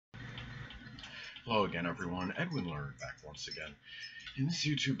Hello again, everyone. Edwin Learnard back once again. In this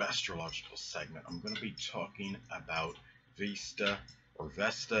YouTube astrological segment, I'm going to be talking about Vesta or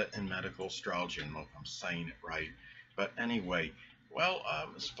Vesta in medical astrology. I don't know if I'm saying it right, but anyway,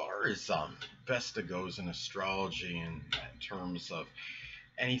 as far as Vesta goes in astrology and in terms of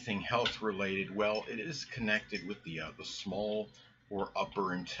anything health related, well, it is connected with the small or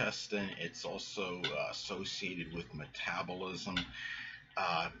upper intestine. It's also associated with metabolism.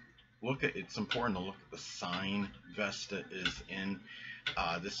 Uh, it's important to look at the sign Vesta is in.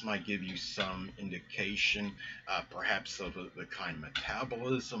 This might give you some indication, perhaps of the kind of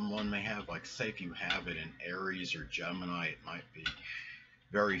metabolism one may have. Like, say, if you have it in Aries or Gemini, it might be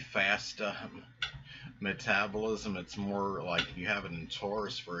very fast metabolism. It's more like if you have it in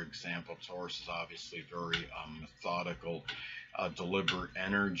Taurus, for example. Taurus is obviously very methodical, deliberate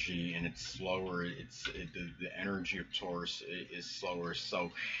energy, and it's slower. The energy of Taurus is slower. So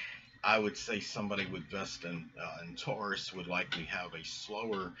I would say somebody with Vesta in Taurus would likely have a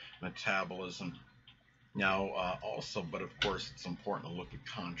slower metabolism. Now, also, but of course, it's important to look at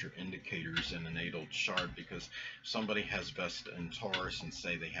contraindicators in the natal chart, because if somebody has Vesta in Taurus and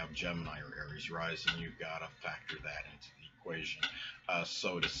say they have Gemini or Aries rising, you've got to factor that into the equation,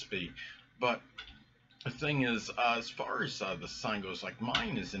 so to speak. But the thing is, as far as the sign goes, like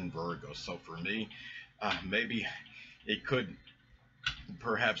mine is in Virgo, so for me, maybe it could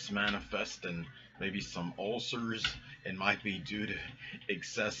perhaps manifest in maybe some ulcers. It might be due to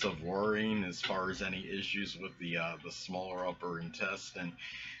excessive worrying as far as any issues with the smaller upper intestine.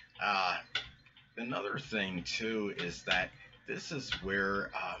 Uh, Another thing too is that this is where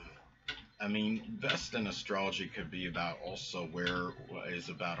Vesta in astrology could be about also where is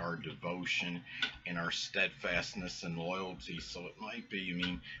about our devotion and our steadfastness and loyalty. So it might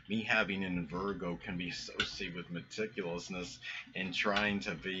be, me having it in Virgo can be associated with meticulousness and trying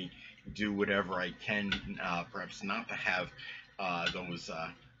to do whatever I can, perhaps not to have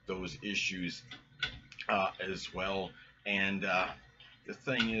those issues as well. And the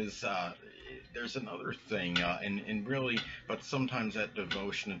thing is, there's another thing, and really, but sometimes that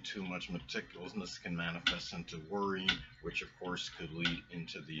devotion and too much meticulousness can manifest into worrying, which of course could lead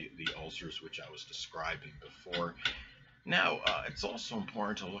into the ulcers, which I was describing before. Now, it's also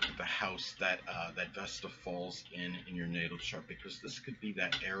important to look at the house that Vesta falls in your natal chart, because this could be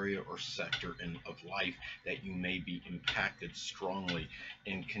that area or sector of life that you may be impacted strongly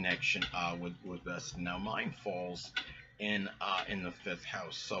in connection with Vesta. Now, mine falls in the fifth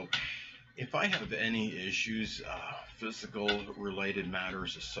house. So if I have any issues, physical related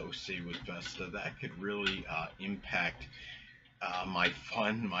matters associated with Vesta, that could really impact my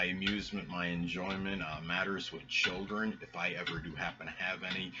fun, my amusement, my enjoyment, matters with children, if I ever do happen to have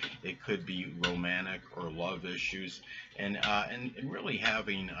any. It could be romantic or love issues, and really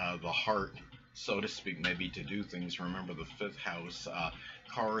having the heart, so to speak, maybe to do things. Remember, the fifth house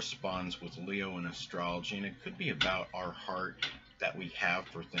corresponds with Leo in astrology, and it could be about our heart that we have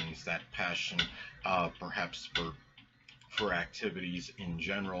for things, that passion, perhaps for activities in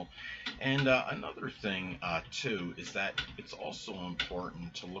general. And another thing too is that it's also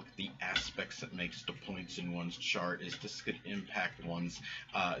important to look at the aspects that makes the points in one's chart, as this could impact one's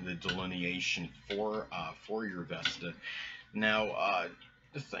the delineation for your Vesta. Now,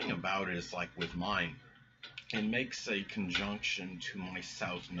 the thing about it is, like with mine, it makes a conjunction to my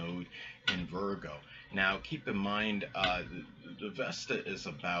south node in Virgo. Now, keep in mind, the Vesta is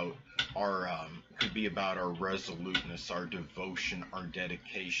about our, could be about our resoluteness, our devotion, our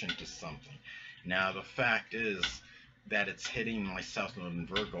dedication to something. Now, the fact is that it's hitting my south node in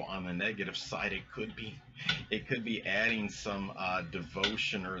Virgo. On the negative side, it could be adding some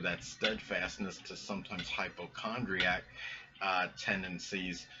devotion or that steadfastness to sometimes hypochondriac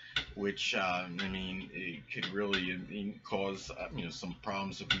tendencies, which it could really cause some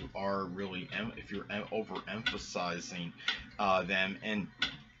problems if you are really if you're overemphasizing them, and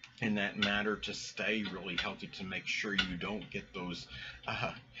in that matter, to stay really healthy, to make sure you don't get those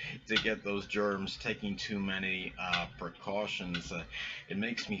germs, taking too many precautions. It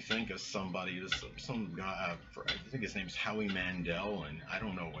makes me think of somebody, some guy, I think his name's Howie Mandel, and I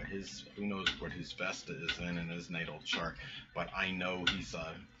don't know who knows what his Vesta is in his natal chart, but I know he's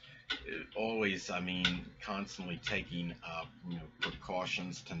always, constantly taking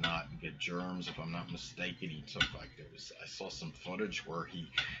precautions to not get germs. If I'm not mistaken, he took, I saw some footage where he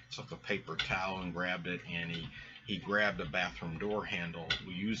took a paper towel and grabbed it, and he grabbed a bathroom door handle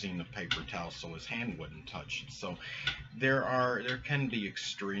using the paper towel so his hand wouldn't touch it. So there can be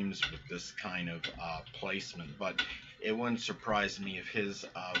extremes with this kind of placement, but it wouldn't surprise me if his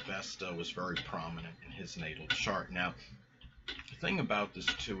Vesta was very prominent in his natal chart. Now, thing about this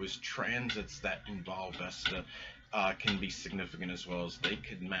too is transits that involve Vesta can be significant, as well as they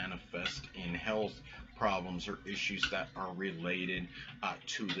could manifest in health problems or issues that are related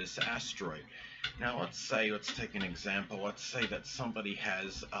to this asteroid. Now let's take an example. Let's say that somebody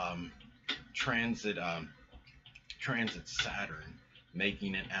has transit Saturn,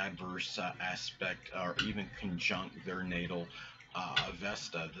 making an adverse aspect or even conjunct their natal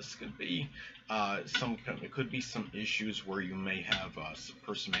Vesta. This could be it could be some issues where you may have a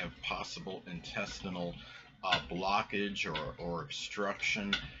person may have possible intestinal blockage or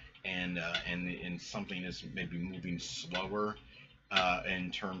obstruction, and something is maybe moving slower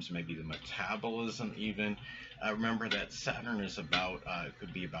in terms maybe the metabolism even. Remember that Saturn is about, it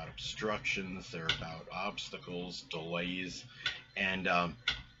could be about obstructions, they're about obstacles, delays, and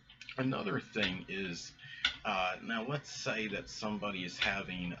another thing is, now let's say that somebody is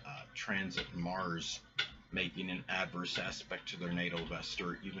having transit Mars, making an adverse aspect to their natal Vesta,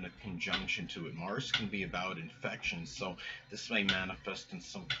 or even a conjunction to it. Mars can be about infection, so this may manifest in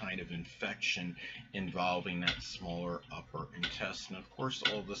some kind of infection involving that smaller upper intestine. Of course,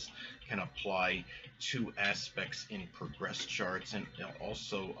 all this can apply to aspects in progressed charts, and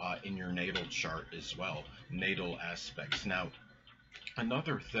also in your natal chart as well, natal aspects. Now,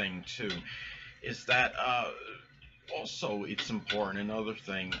 another thing too is that also it's important, another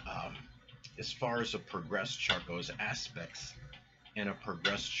thing, as far as a progressed chart goes, aspects in a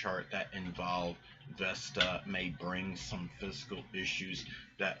progressed chart that involve Vesta may bring some physical issues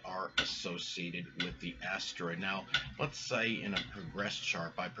that are associated with the asteroid. Now, let's say in a progressed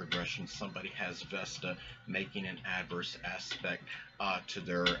chart, by progression, somebody has Vesta making an adverse aspect to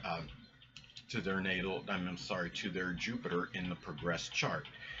their to their Jupiter in the progressed chart.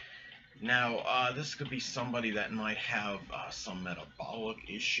 Now, this could be somebody that might have some metabolic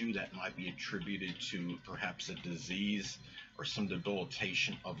issue that might be attributed to perhaps a disease or some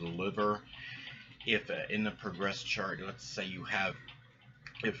debilitation of the liver. If in the progressed chart, let's say you have,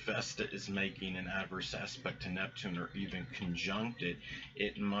 if Vesta is making an adverse aspect to Neptune or even conjunct it,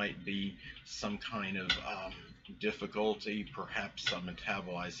 it might be some kind of difficulty, perhaps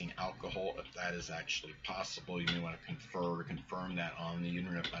metabolizing alcohol, if that is actually possible. You may want to confirm that on the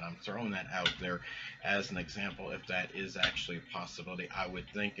internet, but I'm throwing that out there as an example. If that is actually a possibility, I would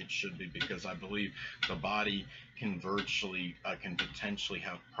think it should be, because I believe the body can can potentially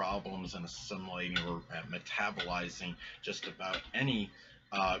have problems in assimilating or metabolizing just about any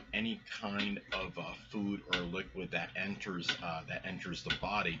kind of food or liquid that enters the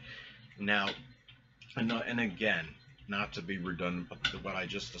body. Now, and again, not to be redundant, but what I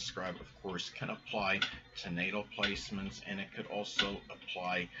just described, of course, can apply to natal placements, and it could also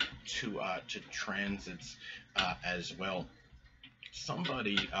apply to transits as well.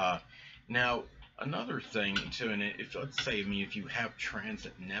 Somebody now, another thing too, and if, let's say, if you have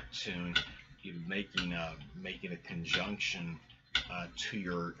transit Neptune, you're making a conjunction to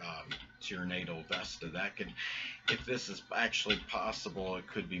your natal Vesta, that could, if this is actually possible, it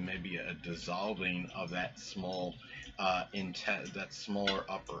could be maybe a dissolving of that smaller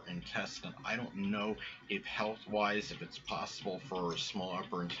upper intestine. I don't know if health-wise, if it's possible for a small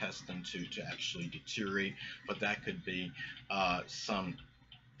upper intestine to actually deteriorate, but that could be some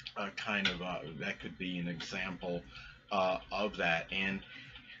kind of that could be an example of that. And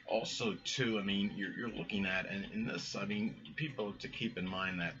also too, I mean, you're looking at, and in this, I mean, people to keep in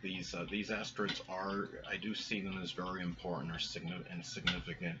mind that these asteroids are, I do see them as very important or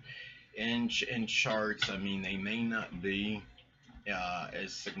significant in charts. I mean, they may not be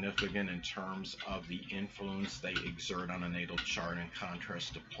as significant in terms of the influence they exert on a natal chart in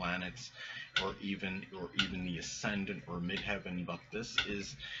contrast to planets or even the ascendant or midheaven, but this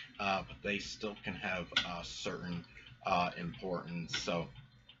is but they still can have certain importance. So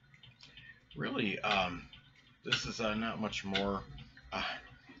really, this is not much more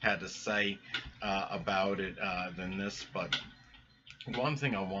had to say about it than this, but one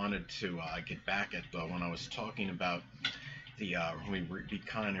thing I wanted to get back at, though, when I was talking about the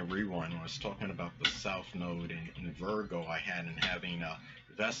kind of rewind, when I was talking about the South Node in Virgo I had, and having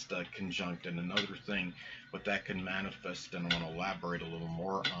Vesta conjunct, and another thing, but that can manifest, and I want to elaborate a little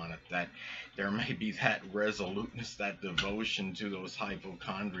more on it, that there may be that resoluteness, that devotion to those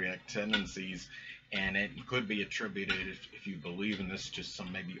hypochondriac tendencies, and it could be attributed, if you believe in this, to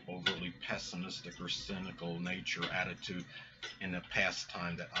some maybe overly pessimistic or cynical nature attitude in the past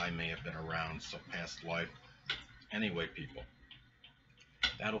time that I may have been around, so past life. Anyway, people,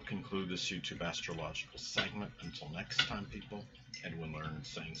 that'll conclude this YouTube astrological segment. Until next time, people, Edwin Learnard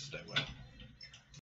saying stay well.